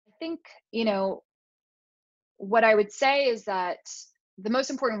think, you know, what I would say is that the most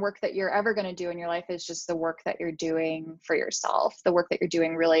important work that you're ever going to do in your life is just the work that you're doing for yourself, the work that you're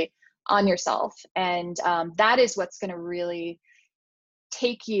doing really on yourself. And that is what's going to really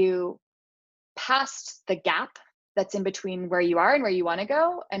take you past the gap that's in between where you are and where you want to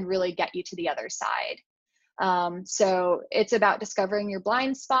go and really get you to the other side. So it's about discovering your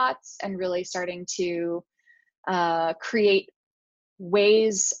blind spots and really starting to create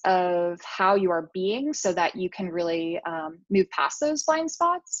ways of how you are being so that you can really move past those blind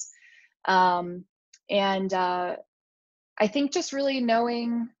spots. And I think just really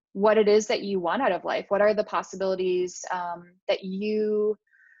knowing what it is that you want out of life. What are the possibilities that you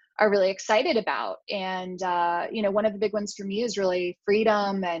are really excited about? And, you know, one of the big ones for me is really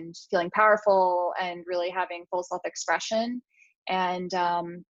freedom and feeling powerful and really having full self-expression. And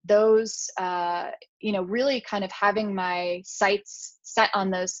those, you know, really kind of having my sights set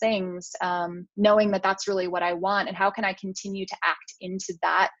on those things, knowing that that's really what I want and how can I continue to act into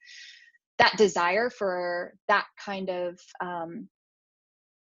that desire for that kind of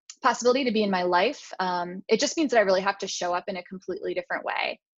possibility to be in my life. It just means that I really have to show up in a completely different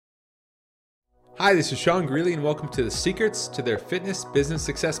way. Hi, this is Sean Greeley, and welcome to the Secrets to Their Fitness Business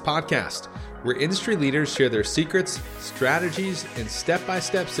Success podcast, where industry leaders share their secrets, strategies, and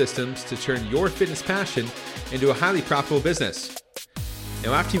step-by-step systems to turn your fitness passion into a highly profitable business.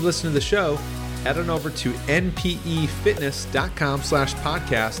 Now, after you've listened to the show, head on over to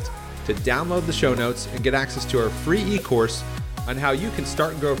npefitness.com/podcast to download the show notes and get access to our free e-course on how you can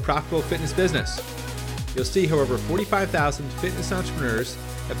start and grow a profitable fitness business. You'll see how over 45,000 fitness entrepreneurs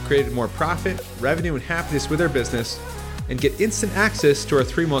have created more profit, revenue, and happiness with their business, and get instant access to our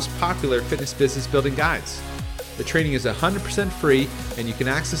 3 most popular fitness business building guides. The training is 100% free, and you can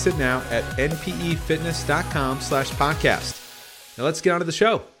access it now at npefitness.com/podcast. Now let's get on to the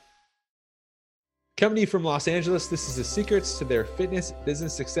show. Coming to you from Los Angeles, this is the Secrets to Their Fitness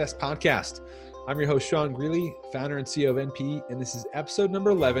Business Success podcast. I'm your host, Sean Greeley, founder and CEO of NPE, and this is episode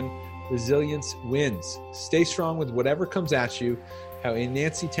number 11, Resilience Wins. Stay strong with whatever comes at you, how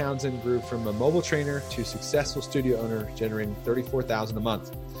Nancy Townsend grew from a mobile trainer to successful studio owner, generating $34,000 a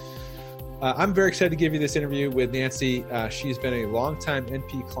month. I'm very excited to give you this interview with Nancy. She's been a longtime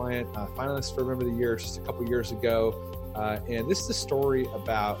NPE client, finalist for Remember the Year just a couple years ago. And this is a story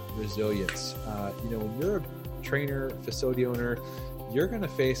about resilience. You know, when you're a trainer, facility owner, you're going to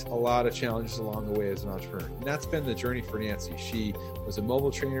face a lot of challenges along the way as an entrepreneur. And that's been the journey for Nancy. She was a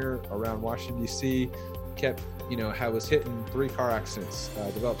mobile trainer around Washington, D.C., was hit in 3 car accidents,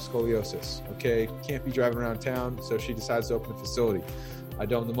 developed scoliosis. Okay, can't be driving around town, so she decides to open a facility. I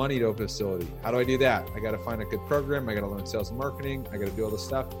don't have the money to open a facility. How do I do that? I got to find a good program. I got to learn sales and marketing. I got to do all this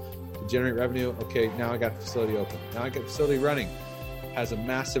stuff to generate revenue. Okay, now I got a facility open. Now I got a facility running. Has a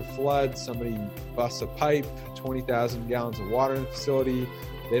massive flood. Somebody busts a pipe, 20,000 gallons of water in the facility.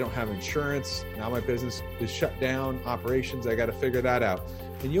 They don't have insurance. Now my business is shut down. Operations, I got to figure that out.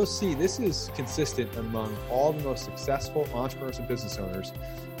 And you'll see this is consistent among all the most successful entrepreneurs and business owners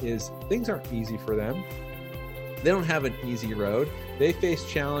is things aren't easy for them. They don't have an easy road. They face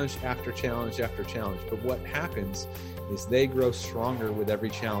challenge after challenge after challenge. But what happens is they grow stronger with every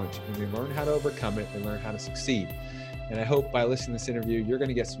challenge and they learn how to overcome it. They learn how to succeed. And I hope by listening to this interview, you're going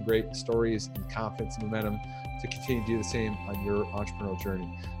to get some great stories and confidence and momentum to continue to do the same on your entrepreneurial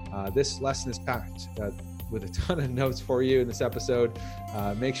journey. This lesson is packed with a ton of notes for you in this episode.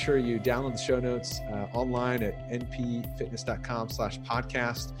 Make sure you download the show notes online at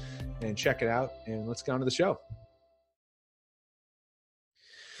npefitness.com/podcast and check it out. And let's get on to the show.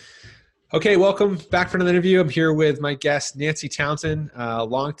 Okay, welcome back for another interview. I'm here with my guest, Nancy Townsend, a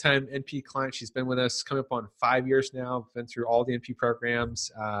longtime NP client. She's been with us coming up on 5 years now, been through all the NP programs.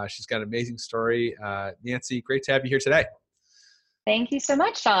 She's got an amazing story. Nancy, great to have you here today. Thank you so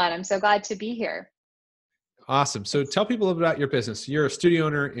much, Sean. I'm so glad to be here. Awesome. So tell people a little bit about your business. You're a studio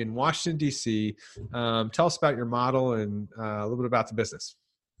owner in Washington, D.C. Tell us about your model and a little bit about the business.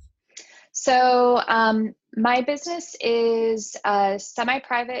 So my business is a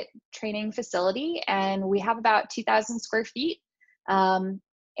semi-private training facility, and we have about 2,000 square feet.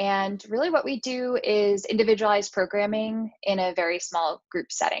 And really what we do is individualized programming in a very small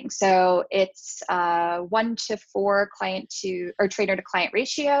group setting. So it's 1-to-4 trainer to client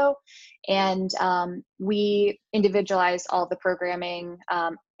ratio. And we individualize all the programming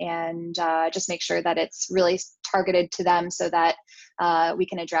and just make sure that it's really targeted to them so that we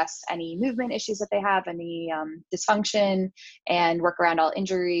can address any movement issues that they have, any dysfunction, and work around all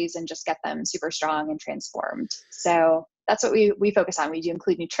injuries and just get them super strong and transformed. So that's what we focus on. We do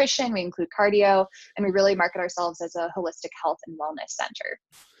include nutrition, we include cardio, and we really market ourselves as a holistic health and wellness center.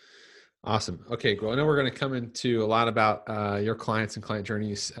 Awesome. Okay, well, I know we're going to come into a lot about your clients and client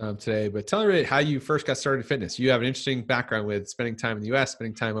journeys today, but tell me how you first got started in fitness. You have an interesting background with spending time in the U.S.,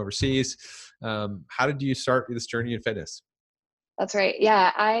 spending time overseas. How did you start this journey in fitness? That's right.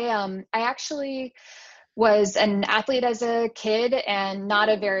 Yeah, I actually was an athlete as a kid, and not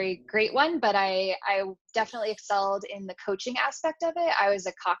a very great one, but I definitely excelled in the coaching aspect of it. I was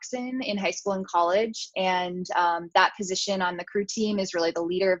a coxswain in high school and college, and that position on the crew team is really the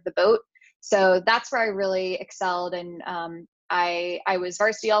leader of the boat. So that's where I really excelled. And I was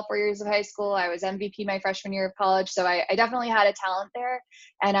varsity all 4 years of high school. I was MVP my freshman year of college. So I definitely had a talent there.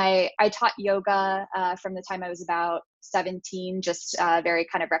 And I taught yoga from the time I was about 17, just very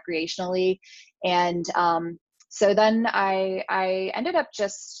kind of recreationally. And so then I ended up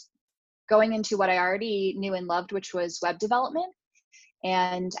just going into what I already knew and loved, which was web development.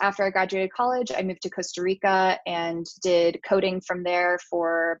 And after I graduated college, I moved to Costa Rica and did coding from there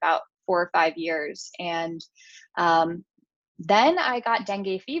for about 4 or 5 years. And then I got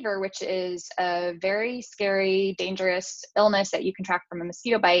dengue fever, which is a very scary, dangerous illness that you contract from a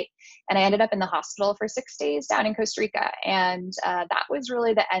mosquito bite. And I ended up in the hospital for 6 days down in Costa Rica. And that was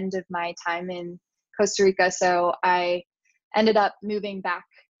really the end of my time in Costa Rica. So I ended up moving back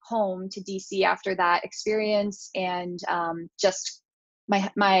home to DC after that experience. And just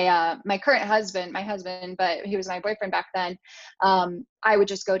my current husband, but he was my boyfriend back then. I would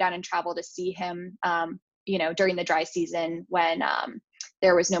just go down and travel to see him, during the dry season when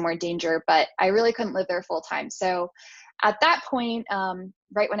there was no more danger, but I really couldn't live there full time. So at that point,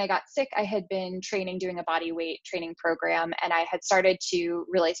 right when I got sick, I had been training, doing a body weight training program, and I had started to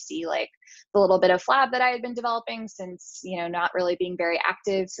really see like the little bit of flab that I had been developing since, not really being very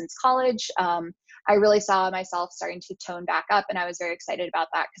active since college. I really saw myself starting to tone back up, and I was very excited about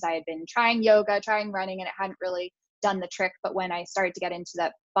that because I had been trying yoga, trying running, and it hadn't really done the trick. But when I started to get into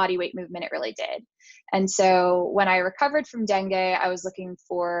that body weight movement, it really did. And so when I recovered from dengue, I was looking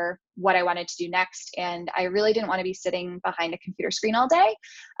for what I wanted to do next. And I really didn't want to be sitting behind a computer screen all day.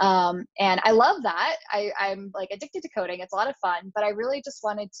 And I love that. I'm like addicted to coding. It's a lot of fun, but I really just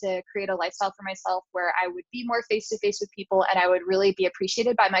wanted to create a lifestyle for myself where I would be more face to face with people, and I would really be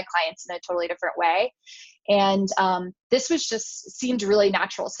appreciated by my clients in a totally different way. And this was just seemed really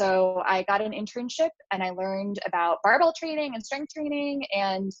natural. So I got an internship and I learned about barbell training and strength training,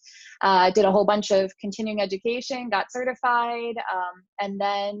 and did a whole bunch of continuing education, got certified. And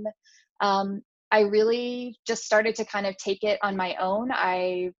then I really just started to kind of take it on my own.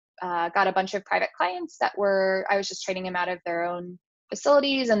 I got a bunch of private clients I was just training them out of their own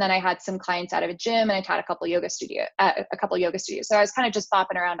facilities. And then I had some clients out of a gym, and I taught a couple yoga studios. So I was kind of just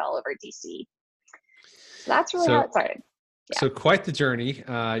bopping around all over DC. So that's really how it started. Yeah. So quite the journey,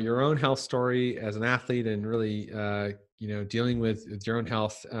 your own health story as an athlete, and really, dealing with your own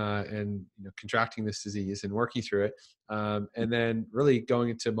health and contracting this disease and working through it, and then really going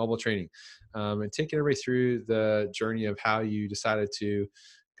into mobile training, and taking everybody through the journey of how you decided to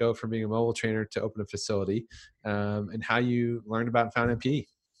go from being a mobile trainer to open a facility, and how you learned about and found NPE.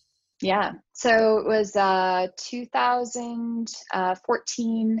 Yeah. So it was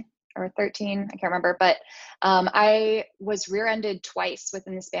 2014 or 13, I can't remember, but I was rear-ended twice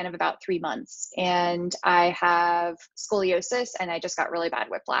within the span of about 3 months. And I have scoliosis, and I just got really bad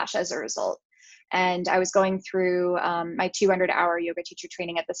whiplash as a result. And I was going through my 200-hour yoga teacher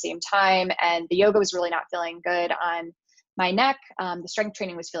training at the same time, and the yoga was really not feeling good on my neck. The strength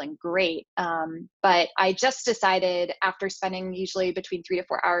training was feeling great. But I just decided, after spending usually between 3 to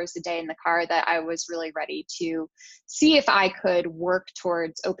 4 hours a day in the car, that I was really ready to see if I could work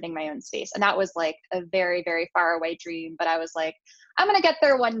towards opening my own space. And that was like a very, very far away dream. But I was like, I'm going to get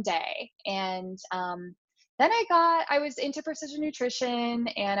there one day. And then I was into precision nutrition,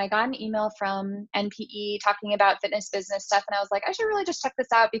 and I got an email from NPE talking about fitness business stuff. And I was like, I should really just check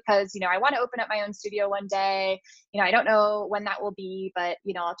this out because, I want to open up my own studio one day. I don't know when that will be, but,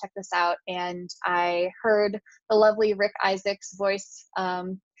 I'll check this out. And I heard the lovely Rick Isaac's voice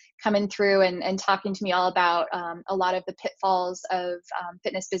coming through and talking to me all about a lot of the pitfalls of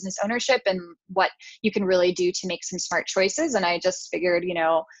fitness business ownership and what you can really do to make some smart choices. And I just figured,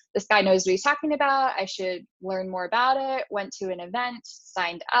 this guy knows what he's talking about. I should learn more about it. Went to an event,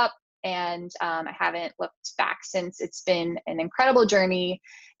 signed up, and I haven't looked back since. It's been an incredible journey.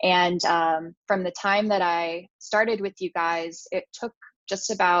 And from the time that I started with you guys, it took just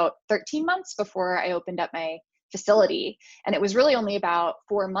about 13 months before I opened up my facility. And it was really only about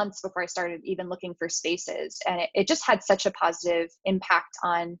 4 months before I started even looking for spaces. And it just had such a positive impact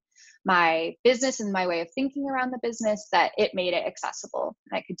on my business and my way of thinking around the business that it made it accessible.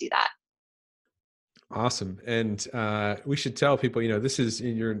 And I could do that. Awesome. And we should tell people,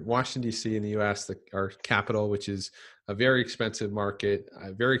 you're in Washington, D.C. in the U.S., our capital, which is a very expensive market,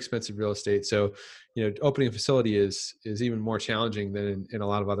 very expensive real estate. So, opening a facility is even more challenging than in a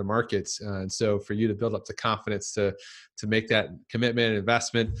lot of other markets. And so for you to build up the confidence to make that commitment and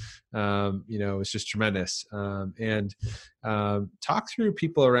investment, is just tremendous. Talk through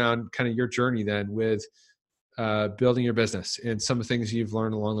people around kind of your journey then with building your business and some of the things you've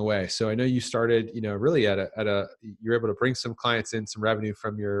learned along the way. So I know you started, really you're able to bring some clients in, some revenue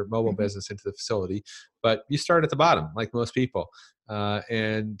from your mobile Mhm. business into the facility, but you started at the bottom, like most people.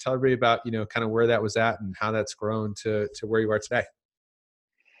 And tell everybody about, kind of where that was at and how that's grown to where you are today.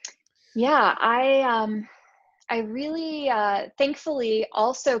 Yeah, I really, thankfully,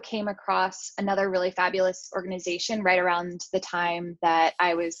 also came across another really fabulous organization right around the time that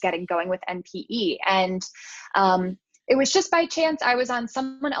I was getting going with NPE. And it was just by chance I was on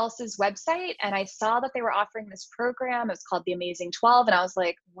someone else's website and I saw that they were offering this program. It was called The Amazing 12. And I was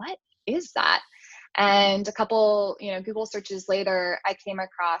like, what is that? And a couple, Google searches later, I came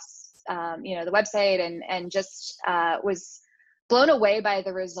across, the website and just was blown away by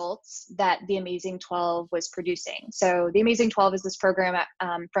the results that the Amazing 12 was producing. So the Amazing 12 is this program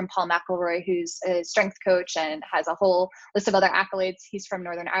from Paul McElroy, who's a strength coach and has a whole list of other accolades. He's from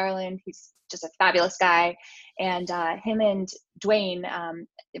Northern Ireland. He's just a fabulous guy. And him and Dwayne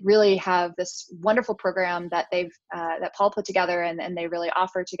really have this wonderful program that that Paul put together and they really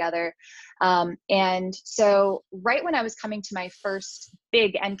offer together. And so right when I was coming to my first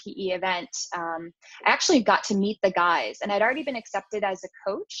big NPE event, I actually got to meet the guys, and I'd already been accepted as a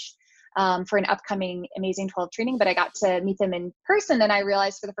coach for an upcoming Amazing 12 training, but I got to meet them in person, and I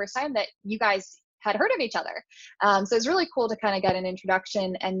realized for the first time that you guys had heard of each other. So it's really cool to kind of get an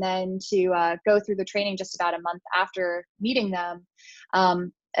introduction and then to go through the training just about a month after meeting them.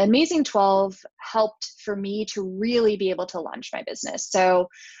 Amazing 12 helped for me to really be able to launch my business. So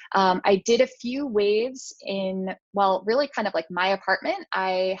I did a few waves really kind of like my apartment.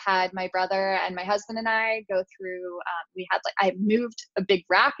 I had my brother and my husband and I go through, I moved a big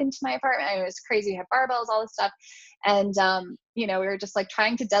rack into my apartment. It was crazy. We had barbells, all this stuff. And, we were just like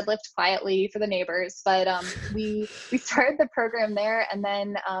trying to deadlift quietly for the neighbors, but we started the program there. And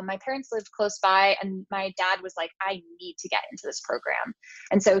then my parents lived close by and my dad was like, I need to get into this program.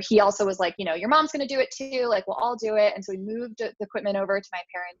 And so he also was like, your mom's going to do it too. Like, we'll all do it. And so we moved the equipment over to my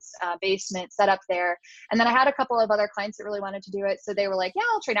parents' basement, set up there. And then I had a couple of other clients that really wanted to do it. So they were like, yeah,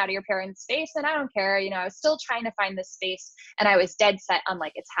 I'll train out of your parents' space. And I don't care. I was still trying to find this space and I was dead set on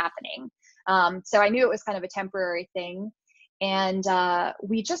like, it's happening. So I knew it was kind of a temporary thing. And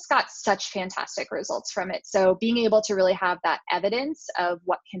we just got such fantastic results from it. So being able to really have that evidence of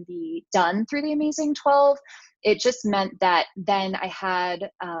what can be done through the Amazing 12, it just meant that then I had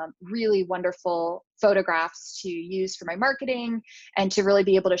really wonderful photographs to use for my marketing and to really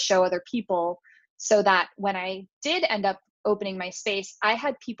be able to show other people, so that when I did end up opening my space, I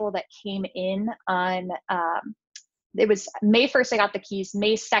had people that came in on it was May 1st, I got the keys.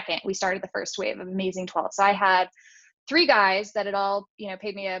 May 2nd, we started the first wave of Amazing 12. So I had 3 guys that had all,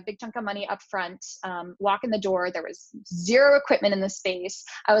 paid me a big chunk of money up front, walk in the door. There was 0 equipment in the space.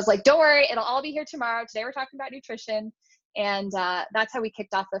 I was like, don't worry, it'll all be here tomorrow. Today we're talking about nutrition. And that's how we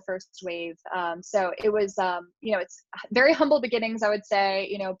kicked off the first wave. So it was, it's very humble beginnings, I would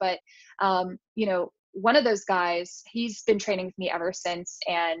say, but, one of those guys, he's been training with me ever since.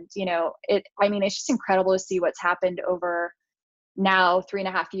 And, it's just incredible to see what's happened over now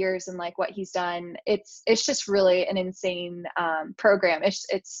 3.5 years and like what he's done. It's just really an insane program. It's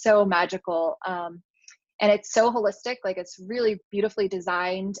so magical. And it's so holistic. Like, it's really beautifully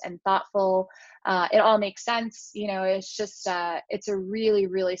designed and thoughtful. It all makes sense. It's just, it's a really,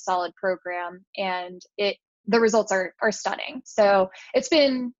 really solid program, and the results are stunning. So it's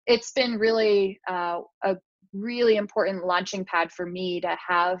been really a really important launching pad for me to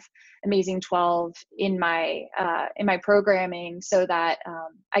have Amazing 12 in my programming, so that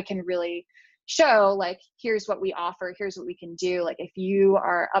I can really show, like, here's what we offer, here's what we can do. Like, if you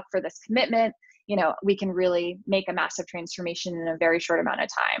are up for this commitment, we can really make a massive transformation in a very short amount of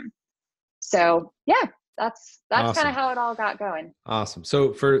time. So yeah, that's Awesome. kind of how it all got going. Awesome.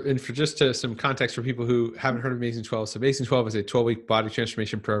 So for just some context for people who haven't heard of Amazing 12, so Amazing 12 is a 12-week body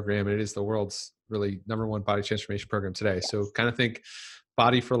transformation program, and it is the world's really #1 body transformation program today. Yes. So kind of think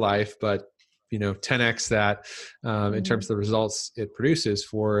body for life, but 10x that in terms of the results it produces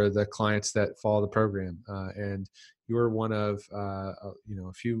for the clients that follow the program. And you're one of a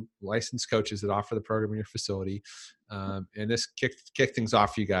few licensed coaches that offer the program in your facility, and this kicked things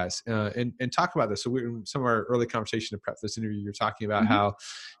off for you guys. And talk about this. So in some of our early conversation to prep this interview, you're talking about how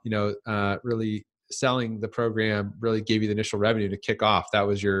really selling the program really gave you the initial revenue to kick off. That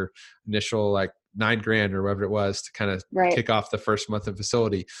was your initial like $9,000 or whatever it was to kind of Right. kick off the first month of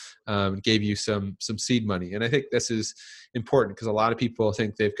facility, gave you some seed money. And I think this is important because a lot of people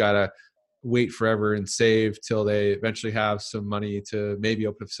think they've got to wait forever and save till they eventually have some money to maybe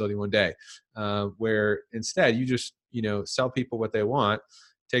open a facility one day, where instead you just, sell people what they want,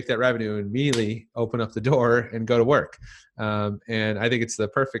 take that revenue and immediately open up the door and go to work. And I think it's the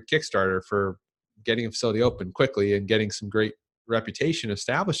perfect Kickstarter for getting a facility open quickly and getting some great reputation,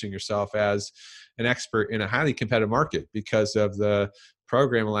 establishing yourself as an expert in a highly competitive market because of the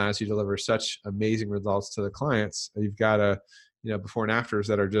program allows you to deliver such amazing results to the clients. You've got before and afters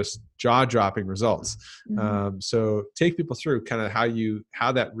that are just jaw-dropping results. Mm-hmm. So take people through kind of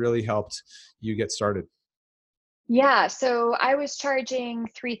how that really helped you get started. Yeah, so I was charging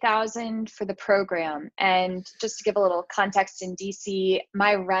 $3,000 for the program, and just to give a little context, in DC,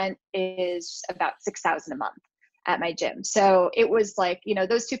 my rent is about $6,000 a month at my gym. So it was like,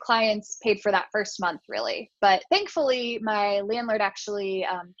 those two clients paid for that first month, really. But thankfully, my landlord actually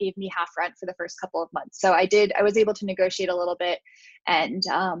gave me half rent for the first couple of months. So I was able to negotiate a little bit, and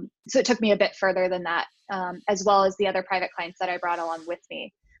so it took me a bit further than that, as well as the other private clients that I brought along with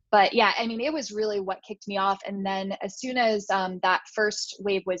me. But yeah, I mean, it was really what kicked me off. And then as soon as that first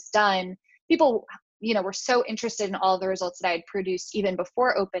wave was done, people, were so interested in all the results that I had produced even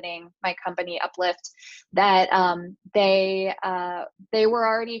before opening my company, Uplift, that they were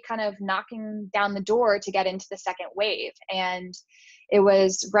already kind of knocking down the door to get into the second wave. And it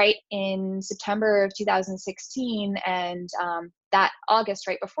was right in September of 2016, and that August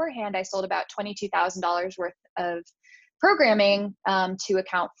right beforehand, I sold about $22,000 worth of programming to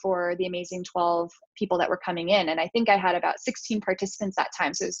account for the amazing 12 people that were coming in. And I think I had about 16 participants that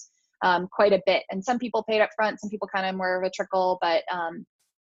time. So it was quite a bit. And some people paid up front, some people kind of more of a trickle, but it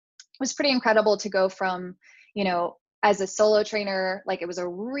was pretty incredible to go from, as a solo trainer, like it was a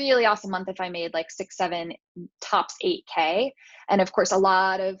really awesome month if I made like 6, 7, tops 8K. And of course, a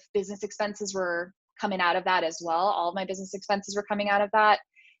lot of business expenses were coming out of that as well. All of my business expenses were coming out of that.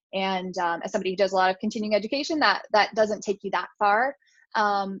 And as somebody who does a lot of continuing education, that doesn't take you that far.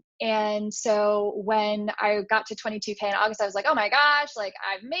 And so when I got to 22K in August, I was like, oh my gosh, like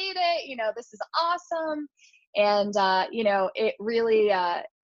I've made it, this is awesome. And, it really,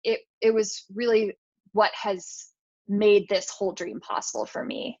 it was really what has made this whole dream possible for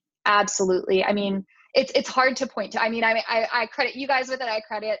me. Absolutely. I mean, it's hard to point to. I mean, I credit you guys with it. I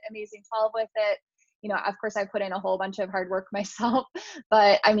credit Amazing 12 with it. Of course I put in a whole bunch of hard work myself,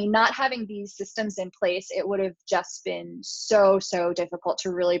 but I mean, not having these systems in place, it would have just been so difficult to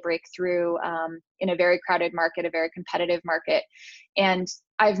really break through in a very crowded market, a very competitive market. And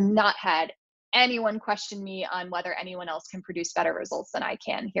I've not had anyone question me on whether anyone else can produce better results than I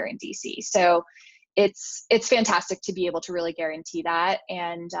can here in DC. So it's fantastic to be able to really guarantee that.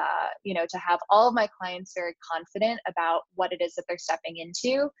 And, to have all of my clients very confident about what it is that they're stepping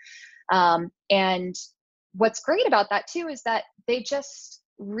into. And what's great about that too, is that they just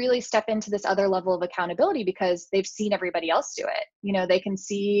really step into this other level of accountability because they've seen everybody else do it. They can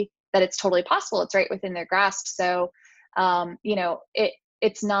see that it's totally possible. It's right within their grasp. So,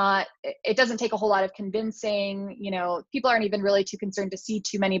 it doesn't take a whole lot of convincing. People aren't even really too concerned to see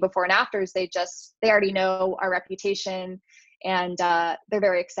too many before and afters. They already know our reputation, and they're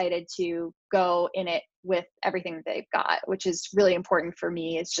very excited to go in it with everything that they've got, which is really important for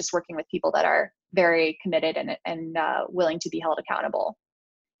me. It's just working with people that are very committed and willing to be held accountable.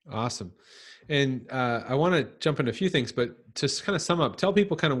 Awesome. And I want to jump into a few things, but to kind of sum up, tell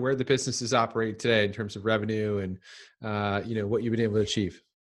people kind of where the businesses operate today in terms of revenue and, what you've been able to achieve.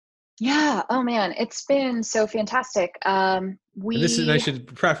 Yeah. Oh man, it's been so fantastic. And I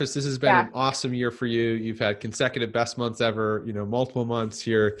should preface, this has been an awesome year for you. You've had consecutive best months ever, multiple months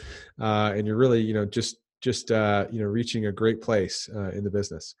here. And you're really, just reaching a great place in the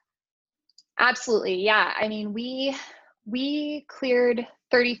business. Absolutely. Yeah. I mean, we cleared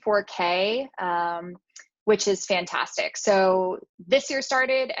 34K, which is fantastic. So this year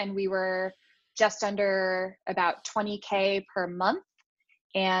started and we were just under about 20K per month,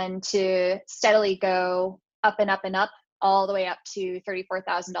 and to steadily go up and up and up all the way up to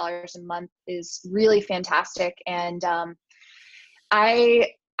 $34,000 a month is really fantastic. And I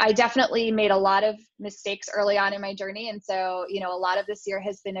definitely made a lot of mistakes early on in my journey. And so, a lot of this year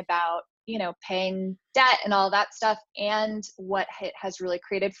has been about, paying debt and all that stuff. And what it has really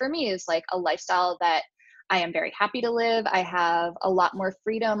created for me is like a lifestyle that I am very happy to live. I have a lot more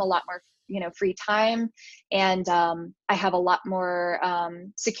freedom, a lot more, free time. And I have a lot more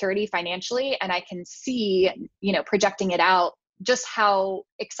security financially. And I can see, projecting it out just how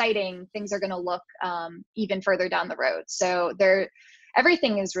exciting things are going to look even further down the road. So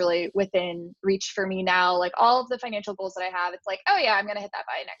everything is really within reach for me now. Like all of the financial goals that I have, it's like, oh yeah, I'm going to hit that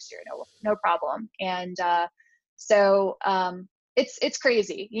by next year. No problem. And so it's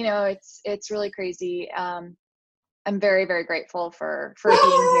crazy. It's really crazy. I'm very, very grateful for being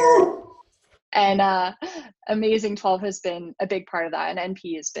here. And Amazing 12 has been a big part of that. And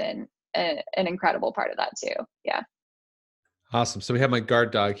NP has been an incredible part of that too. Yeah. Awesome. So we have my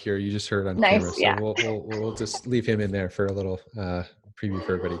guard dog here. You just heard on Nice, camera. So yeah. we'll just leave him in there for a little preview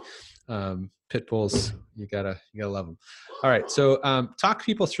for everybody. Pit bulls, you gotta love them. All right. So talk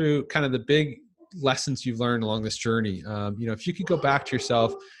people through kind of the big lessons you've learned along this journey. If you could go back to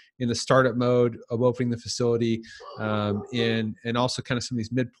yourself in the startup mode of opening the facility, and also kind of some of these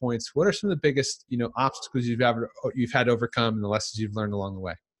midpoints, what are some of the biggest obstacles you've had to overcome and the lessons you've learned along the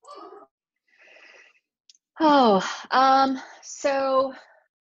way? So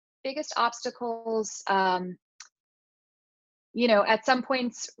biggest obstacles, at some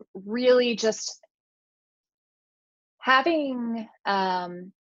points really just having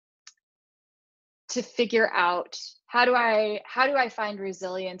to figure out how do I find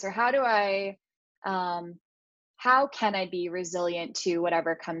resilience, or how can I be resilient to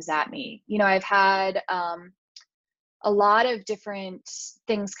whatever comes at me? I've had a lot of different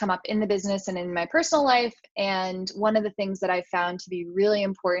things come up in the business and in my personal life. And one of the things that I found to be really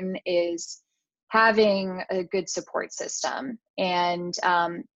important is having a good support system. And,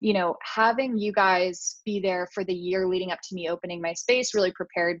 having you guys be there for the year leading up to me opening my space really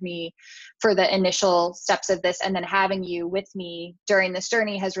prepared me for the initial steps of this. And then having you with me during this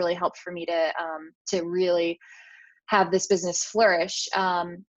journey has really helped for me to really have this business flourish.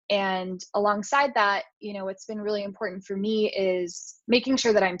 And alongside that, what's been really important for me is making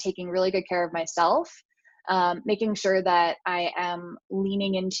sure that I'm taking really good care of myself, making sure that I am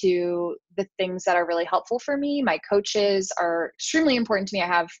leaning into the things that are really helpful for me. My coaches are extremely important to me. I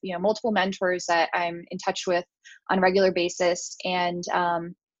have, multiple mentors that I'm in touch with on a regular basis. And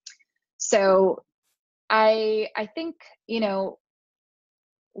so I think,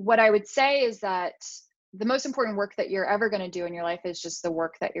 what I would say is that the most important work that you're ever going to do in your life is just the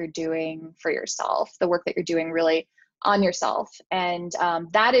work that you're doing for yourself, the work that you're doing really on yourself. And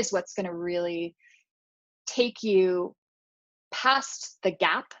that is what's going to really take you past the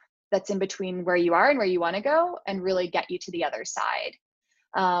gap that's in between where you are and where you want to go, and really get you to the other side.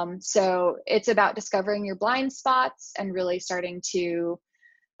 So it's about discovering your blind spots and really starting to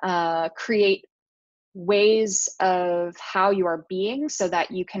create ways of how you are being so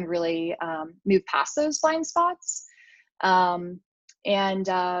that you can really move past those blind spots. And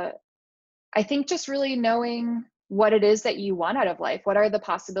I think just really knowing what it is that you want out of life. What are the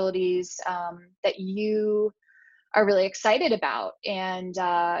possibilities that you are really excited about? And,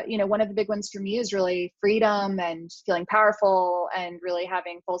 one of the big ones for me is really freedom and feeling powerful and really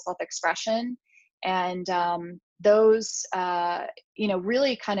having full self-expression. And those,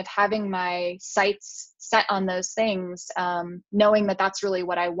 really kind of having my sights set on those things, knowing that that's really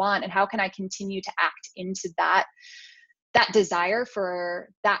what I want, and how can I continue to act into that desire for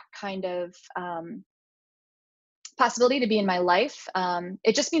that kind of possibility to be in my life.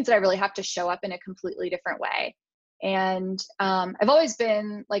 It just means that I really have to show up in a completely different way. And I've always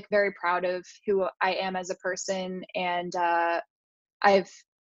been like very proud of who I am as a person. And I've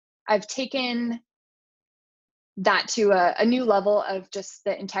taken that to a new level of just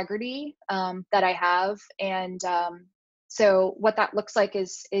the integrity that I have. And so what that looks like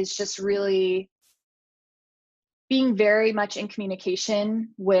is just really being very much in communication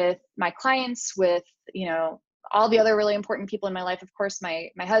with my clients, with, all the other really important people in my life. Of course, my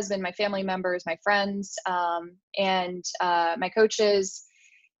husband, my family members, my friends, and my coaches,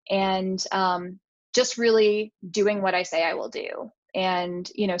 and just really doing what I say I will do. And,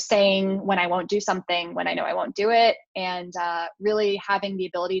 saying when I won't do something, when I know I won't do it, and really having the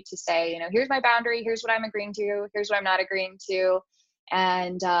ability to say, here's my boundary, here's what I'm agreeing to, here's what I'm not agreeing to.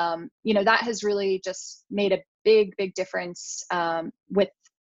 And, that has really just made a big, big difference with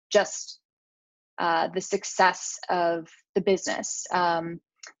just the success of the business.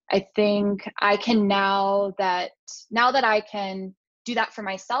 I think I can now that I can do that for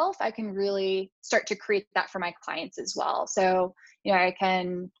myself, I can really start to create that for my clients as well. So, I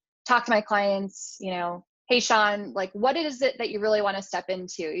can talk to my clients, hey, Sean, like, what is it that you really want to step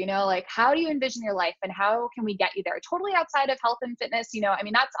into? Like, how do you envision your life and how can we get you there? Totally outside of health and fitness,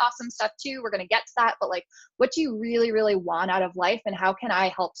 that's awesome stuff too. We're going to get to that. But like, what do you really, really want out of life? And how can I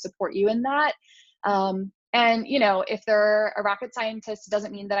help support you in that? And, if they're a rocket scientist, it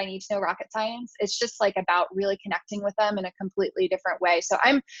doesn't mean that I need to know rocket science. It's just like about really connecting with them in a completely different way. So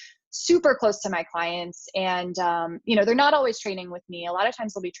I'm super close to my clients, and, they're not always training with me. A lot of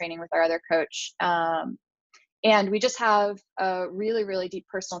times they'll be training with our other coach. And we just have a really, really deep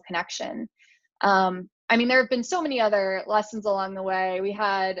personal connection. There have been so many other lessons along the way. We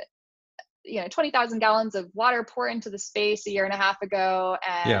had 20,000 gallons of water pour into the space a year and a half ago.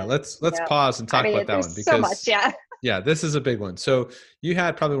 And yeah, let's pause and talk about that one, there's so much. Yeah. Yeah, this is a big one. So you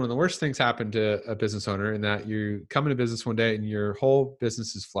had probably one of the worst things happen to a business owner, in that you come into business one day and your whole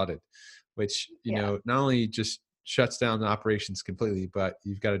business is flooded, which, not only just shuts down the operations completely, but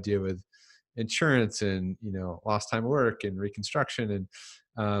you've got to deal with insurance and, lost time of work and reconstruction.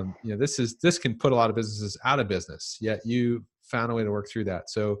 And, this can put a lot of businesses out of business, yet you found a way to work through that.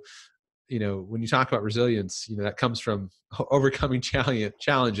 So, when you talk about resilience, that comes from overcoming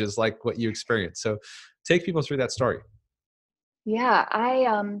challenges like what you experienced. So take people through that story. Yeah.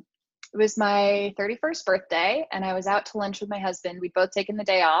 It was my 31st birthday, and I was out to lunch with my husband. We'd both taken the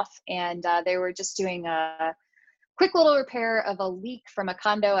day off, and they were just doing a quick little repair of a leak from a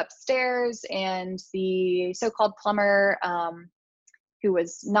condo upstairs. And the so-called plumber, who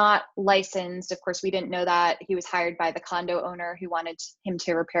was not licensed, of course, we didn't know that. He was hired by the condo owner who wanted him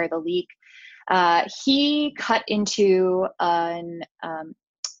to repair the leak. He cut into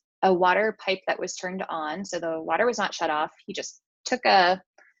a water pipe that was turned on. So the water was not shut off. He just took a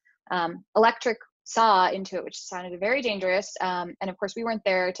electric saw into it, which sounded very dangerous. And of course, we weren't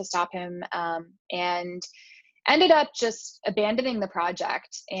there to stop him, and ended up just abandoning the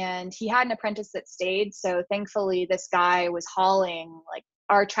project. And he had an apprentice that stayed. So thankfully, this guy was hauling like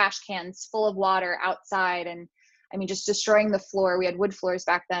our trash cans full of water outside, and just destroying the floor. We had wood floors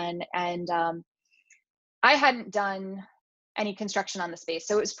back then. And I hadn't done any construction on the space.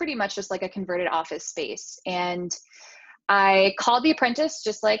 So it was pretty much just like a converted office space. And I called the apprentice,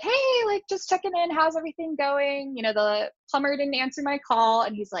 just like, hey, like just checking in. How's everything going? The plumber didn't answer my call,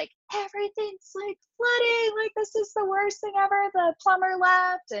 and he's like, everything's like flooding. Like, this is the worst thing ever. The plumber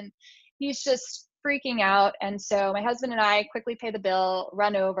left, and he's just freaking out. And so my husband and I quickly pay the bill,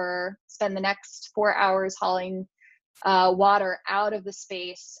 run over, spend the next 4 hours hauling water out of the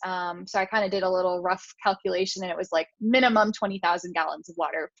space. So I kind of did a little rough calculation, and it was like minimum 20,000 gallons of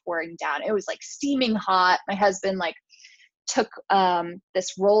water pouring down. It was like steaming hot. My husband like took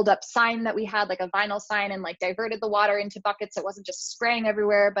this rolled up sign that we had, like a vinyl sign, and like diverted the water into buckets. It wasn't just spraying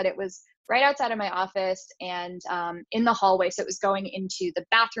everywhere, but it was right outside of my office and in the hallway. So it was going into the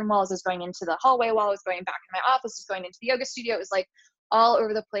bathroom walls, it was going into the hallway wall, it was going back in my office, it was going into the yoga studio. It was like all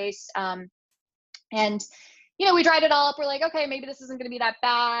over the place. And we dried it all up. We're like, okay, maybe this isn't going to be that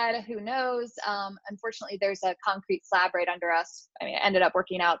bad. Who knows? Unfortunately, there's a concrete slab right under us. It ended up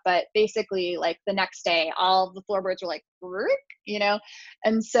working out, but basically, like the next day, all the floorboards were like,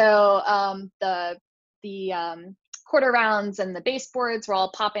 and so the quarter rounds and the baseboards were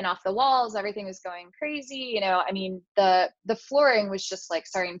all popping off the walls. Everything was going crazy. The flooring was just like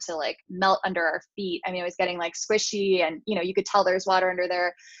starting to like melt under our feet. It was getting like squishy, and you could tell there's water under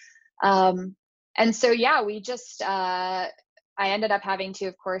there. And so, yeah, we just, I ended up having to,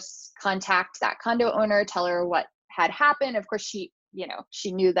 of course, contact that condo owner, tell her what had happened. Of course, she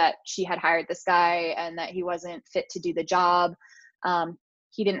knew that she had hired this guy and that he wasn't fit to do the job.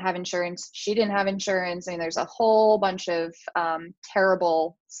 He didn't have insurance. She didn't have insurance. There's a whole bunch of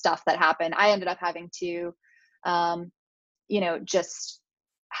terrible stuff that happened. I ended up having to, just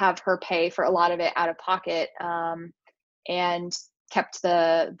have her pay for a lot of it out of pocket, and kept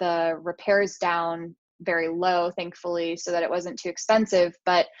the repairs down very low, thankfully, so that it wasn't too expensive.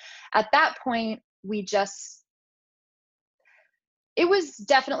 But at that point, it was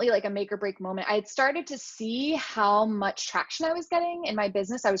definitely like a make or break moment. I had started to see how much traction I was getting in my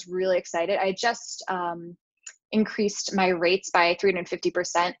business. I was really excited. I just increased my rates by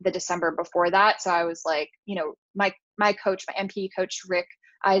 350% the December before that. So I was like, my coach, my MP coach, Rick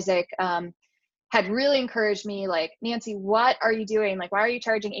Isaac, had really encouraged me, like, Nancy, what are you doing? Like, why are you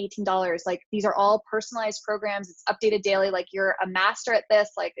charging $18? Like, these are all personalized programs. It's updated daily. Like, you're a master at this.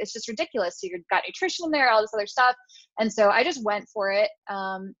 Like, it's just ridiculous. So you've got nutrition in there, all this other stuff. And so I just went for it.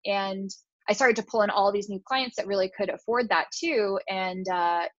 And I started to pull in all these new clients that really could afford that too. And,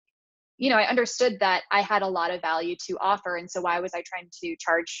 I understood that I had a lot of value to offer. And so why was I trying to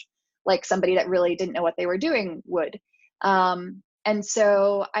charge like somebody that really didn't know what they were doing would? And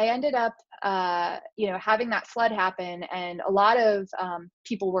so I ended up, having that flood happen, and a lot of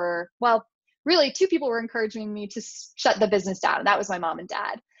people were, really 2 people were encouraging me to shut the business down. That was my mom and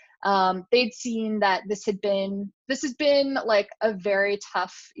dad. They'd seen that this has been like a very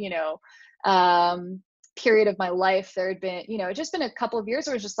tough, period of my life, there had been, it just been a couple of years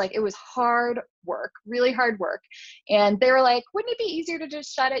where it was just like, it was hard work, really hard work. And they were like, wouldn't it be easier to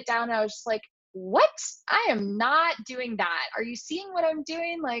just shut it down? And I was just like, what? I am not doing that. Are you seeing what I'm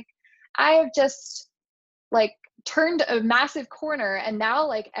doing? Like, I have just like turned a massive corner, and now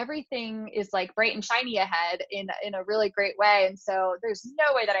like everything is like bright and shiny ahead in a really great way. And so there's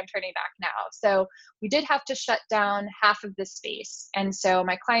no way that I'm turning back now. So we did have to shut down half of the space. And so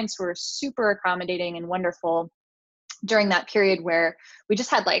my clients were super accommodating and wonderful during that period where we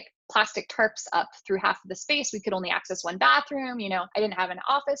just had like plastic tarps up through half of the space. We could only access one bathroom. I didn't have an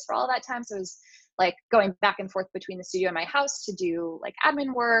office for all that time. So it was like going back and forth between the studio and my house to do like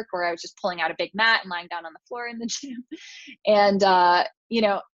admin work, or I was just pulling out a big mat and lying down on the floor in the gym. And,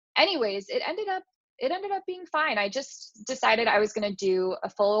 anyways, it ended up being fine. I just decided I was going to do a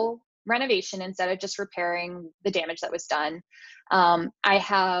full renovation instead of just repairing the damage that was done. I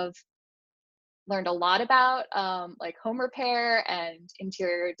have learned a lot about like home repair and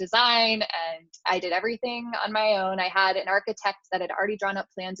interior design, and I did everything on my own. I had an architect that had already drawn up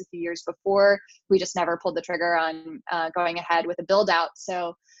plans a few years before. We just never pulled the trigger on going ahead with a build out.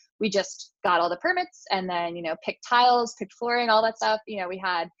 So we just got all the permits and then, picked tiles, picked flooring, all that stuff. We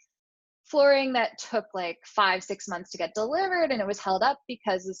had flooring that took like 5-6 months to get delivered, and it was held up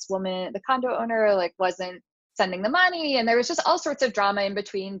because this woman, the condo owner, like wasn't sending the money, and there was just all sorts of drama in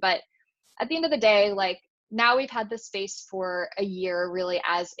between. But at the end of the day, like now we've had this space for a year really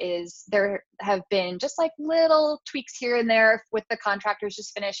as is. There have been just like little tweaks here and there with the contractors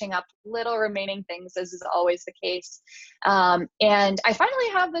just finishing up little remaining things, as is always the case. And I finally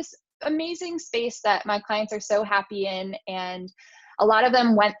have this amazing space that my clients are so happy in. And a lot of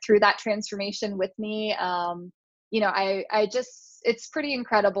them went through that transformation with me. It's pretty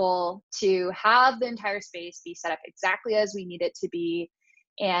incredible to have the entire space be set up exactly as we need it to be.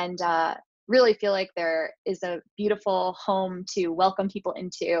 And really feel like there is a beautiful home to welcome people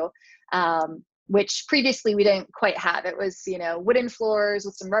into, which previously we didn't quite have. It was, wooden floors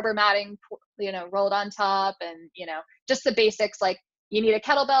with some rubber matting, rolled on top, and, just the basics, like you need a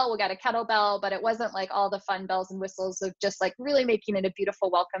kettlebell, we got a kettlebell, but it wasn't like all the fun bells and whistles of just like really making it a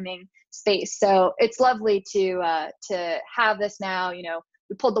beautiful, welcoming space. So it's lovely to have this now.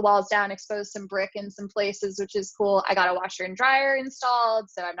 We pulled the walls down, exposed some brick in some places, which is cool. I got a washer and dryer installed,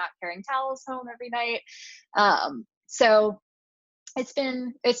 so I'm not carrying towels home every night. So it's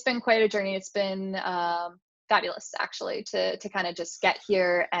been quite a journey. It's been fabulous, actually, to kind of just get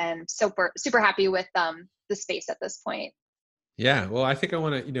here, and super happy with the space at this point. Yeah. Well, I think I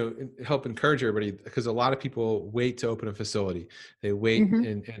want to, help encourage everybody, because a lot of people wait to open a facility. They wait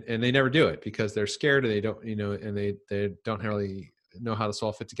and they never do it because they're scared, and they don't, and they don't really know how this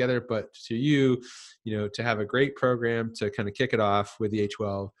all fit together. But to you, to have a great program to kind of kick it off with the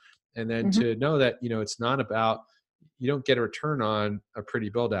A12, and then to know that, it's not about, you don't get a return on a pretty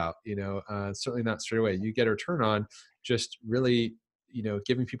build out, certainly not straight away. You get a return on just really,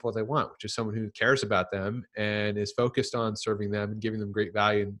 giving people what they want, which is someone who cares about them and is focused on serving them and giving them great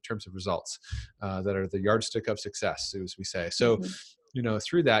value in terms of results that are the yardstick of success, as we say. So,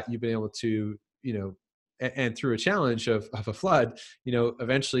 through that, you've been able to, and through a challenge of a flood,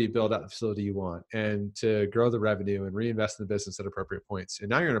 eventually build out the facility you want, and to grow the revenue and reinvest in the business at appropriate points. And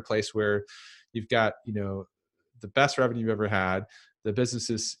now you're in a place where you've got, the best revenue you've ever had. The business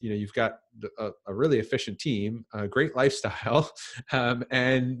is, you've got a really efficient team, a great lifestyle,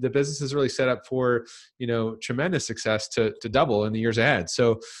 and the business is really set up for, tremendous success to double in the years ahead.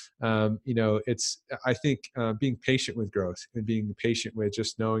 So, it's, I think, being patient with growth and being patient with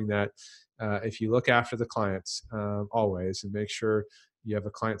just knowing that if you look after the clients always, and make sure you have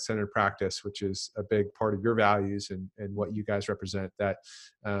a client-centered practice, which is a big part of your values and what you guys represent, that,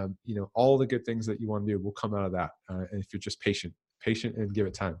 all the good things that you want to do will come out of that. And if you're just patient and give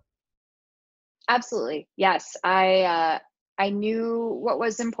it time. Absolutely. Yes. I knew what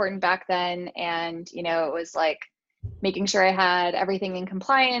was important back then. And, it was like making sure I had everything in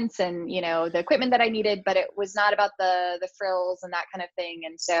compliance and, the equipment that I needed, but it was not about the frills and that kind of thing.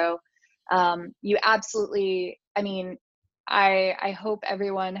 And so you absolutely, I hope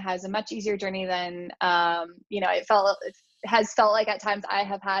everyone has a much easier journey than, it has felt like at times I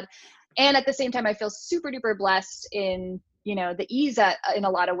have had. And at the same time, I feel super duper blessed in, the ease in a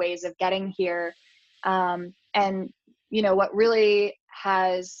lot of ways of getting here. And, what really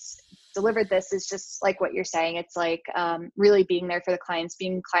has delivered this is just like what you're saying. It's like really being there for the clients,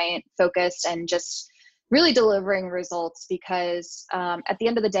 being client focused, and just really delivering results, because at the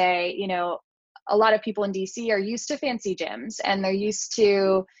end of the day, a lot of people in DC are used to fancy gyms, and they're used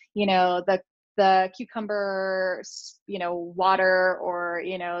to, the the cucumber, water, or,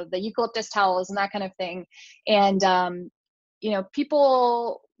 the eucalyptus towels and that kind of thing. And,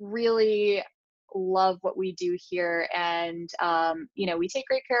 people really love what we do here. And, we take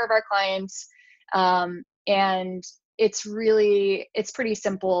great care of our clients. And it's pretty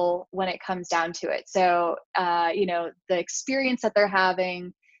simple when it comes down to it. So, the experience that they're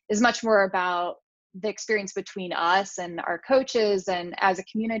having is much more about the experience between us and our coaches and as a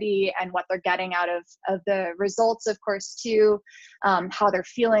community, and what they're getting out of the results, of course, too, how they're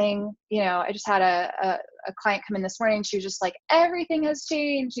feeling. I just had a client come in this morning. She was just like, everything has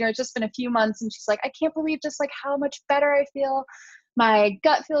changed. It's just been a few months. And she's like, I can't believe just like how much better I feel. My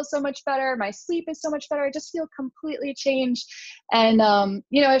gut feels so much better. My sleep is so much better. I just feel completely changed. And,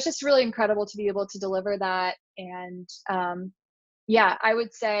 it's just really incredible to be able to deliver that. And, I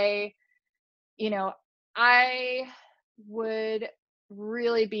would say, I would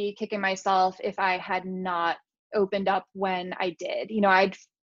really be kicking myself if I had not opened up when I did.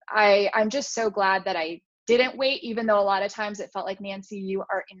 I'm just so glad that I didn't wait, even though a lot of times it felt like, Nancy, you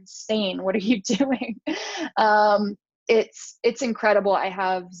are insane. What are you doing? It's incredible. I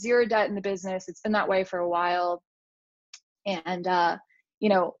have zero debt in the business. It's been that way for a while. And,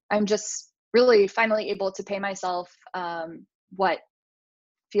 I'm just really finally able to pay myself what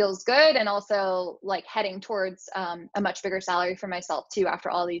feels good, and also like heading towards a much bigger salary for myself too, after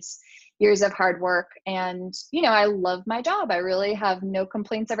all these years of hard work. And, I love my job. I really have no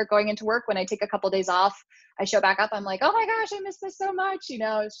complaints ever going into work. When I take a couple of days off, I show back up, I'm like, oh my gosh, I miss this so much.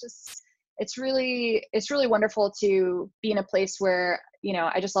 It's really wonderful to be in a place where,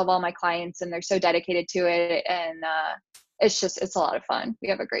 I just love all my clients and they're so dedicated to it. And it's a lot of fun. We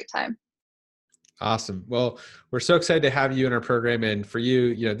have a great time. Awesome. Well, we're so excited to have you in our program, and for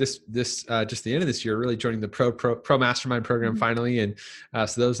you, this just the end of this year, really joining the pro mastermind program finally. And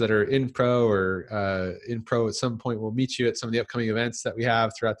so those that are in pro or in pro at some point, we'll meet you at some of the upcoming events that we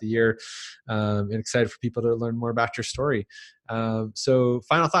have throughout the year. And excited for people to learn more about your story. So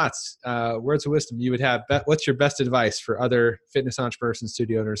final thoughts, words of wisdom you would have. What's your best advice for other fitness entrepreneurs and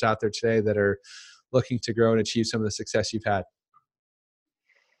studio owners out there today that are looking to grow and achieve some of the success you've had?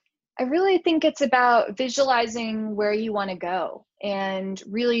 I really think it's about visualizing where you want to go and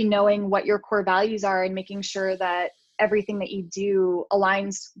really knowing what your core values are, and making sure that everything that you do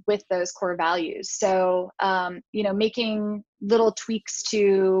aligns with those core values. So, making little tweaks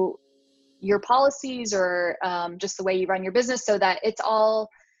to your policies or just the way you run your business so that it's all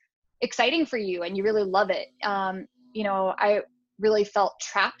exciting for you and you really love it. I really felt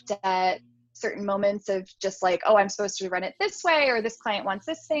trapped at certain moments of just like, oh, I'm supposed to run it this way, or this client wants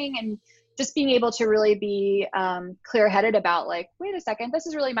this thing. And just being able to really be clear-headed about like, wait a second, this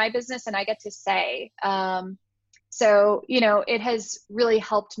is really my business and I get to say. So, it has really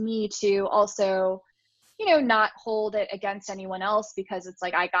helped me to also, not hold it against anyone else, because it's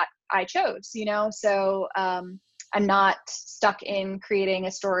like, I chose, so I'm not stuck in creating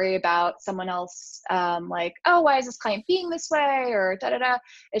a story about someone else, like, oh, why is this client being this way, or da-da-da.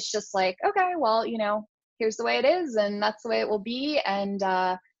 It's just like, okay, well, here's the way it is, and that's the way it will be. And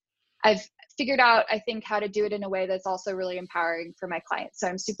I've figured out, I think, how to do it in a way that's also really empowering for my clients. So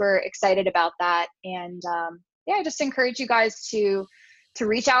I'm super excited about that. And I just encourage you guys to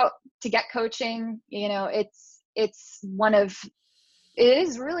reach out to get coaching. It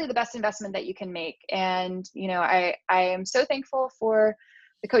is really the best investment that you can make. And, I am so thankful for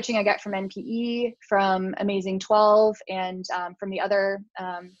the coaching I get from NPE, from Amazing 12, and from the other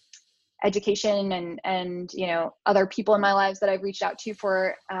education and other people in my lives that I've reached out to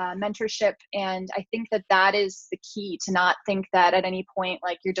for mentorship. And I think that is the key, to not think that at any point,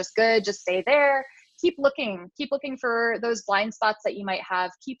 like, you're just good, just stay there. Keep looking for those blind spots that you might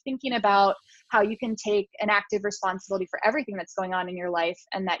have. Keep thinking about how you can take an active responsibility for everything that's going on in your life,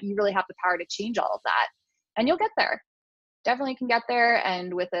 and that you really have the power to change all of that. And you'll get there. Definitely can get there.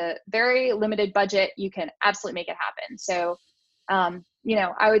 And with a very limited budget, you can absolutely make it happen. So,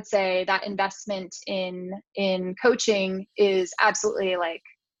 I would say that investment in coaching is absolutely like,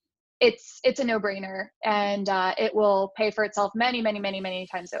 it's a no-brainer, and it will pay for itself many, many, many, many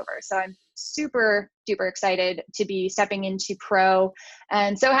times over. So I'm super duper excited to be stepping into pro,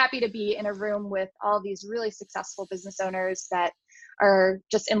 and so happy to be in a room with all these really successful business owners that are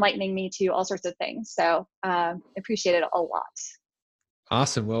just enlightening me to all sorts of things. So appreciate it a lot.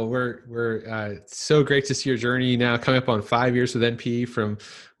 Awesome. Well, we're so great to see your journey now coming up on 5 years with NPE, from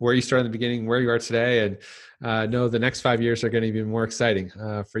where you started in the beginning, where you are today, and know the next 5 years are going to be more exciting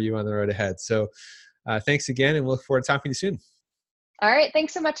for you on the road ahead. So thanks again, and we'll look forward to talking to you soon. All right.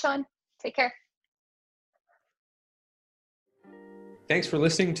 Thanks so much, Sean. Take care. Thanks for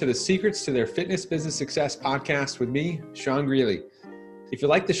listening to the Secrets to Their Fitness Business Success podcast with me, Sean Greeley. If you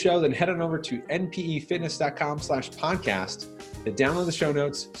like the show, then head on over to npefitness.com/podcast to download the show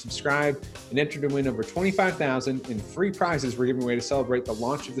notes, subscribe, and enter to win over $25,000 in free prizes we're giving away to celebrate the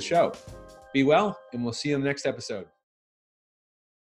launch of the show. Be well, and we'll see you in the next episode.